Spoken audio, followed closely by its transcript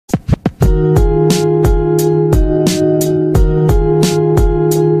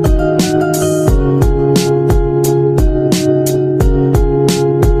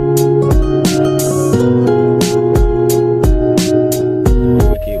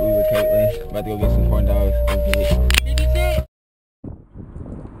about to go get some corn dogs.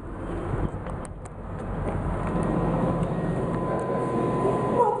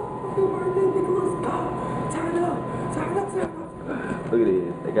 Look at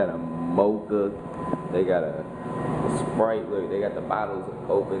this. They got a mocha. They got a Sprite. Look, they got the bottles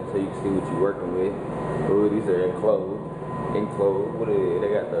open so you can see what you're working with. Ooh, these are enclosed. What is it? They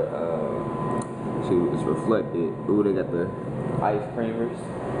got the shoot, it's reflected. Ooh, they got the ice creamers.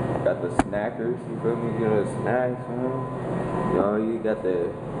 Got the snackers. You feel me? You know, the snacks. You know, you got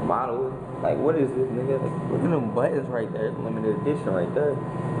the bottle. Like, what is this, nigga? Like, look at them buttons right there. Limited edition right there.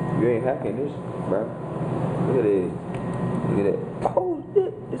 You ain't hacking this, bro. Look at this. Look at that. Oh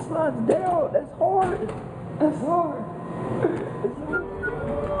shit, it slides down. That's hard. That's hard.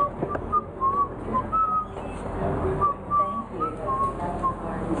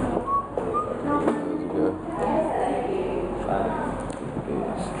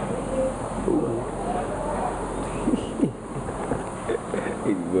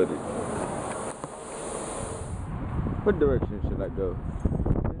 What direction should I go?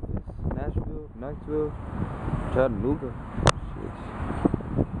 Nashville? Knoxville? Chattanooga? Shit.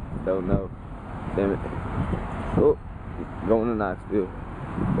 Don't know. Damn it. Oh, going to Knoxville.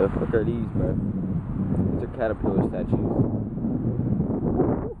 The fuck are these, bro? These are caterpillar statues.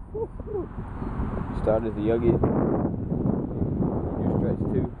 Start as a youngin. You're stretch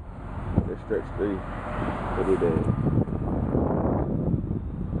 2. They're stretch 3. What are they?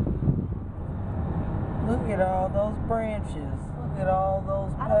 Look at all those branches. Look at all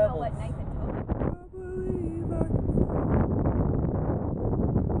those pebbles. I don't know what Nathan told me.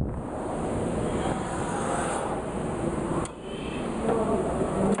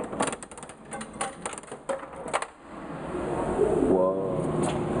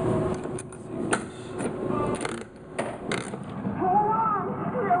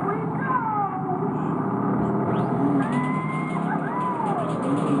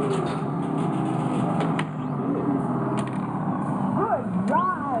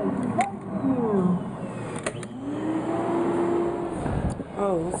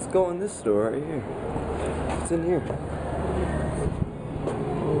 Oh, let's go in this store right here. What's in here?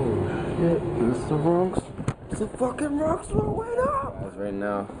 Oh shit, it's the Bronx. It's the fucking Bronx store. Wait up! Guys, right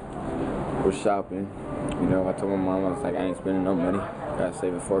now, we're shopping. You know, I told my mom, I was like, I ain't spending no money. Gotta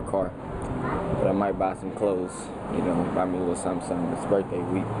save it for a car. But I might buy some clothes. You know, buy me a little something, something. It's birthday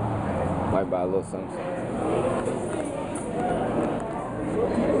week. Might buy a little something, something.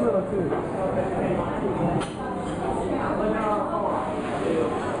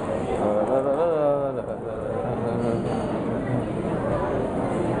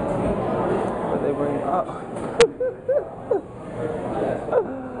 What they bring up?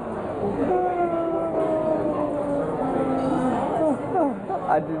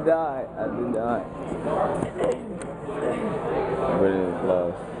 I did not. But it is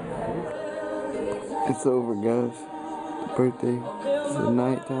love. It's over, guys. Birthday. It's the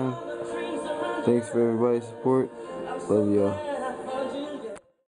nighttime. Thanks for everybody's support. Love y'all.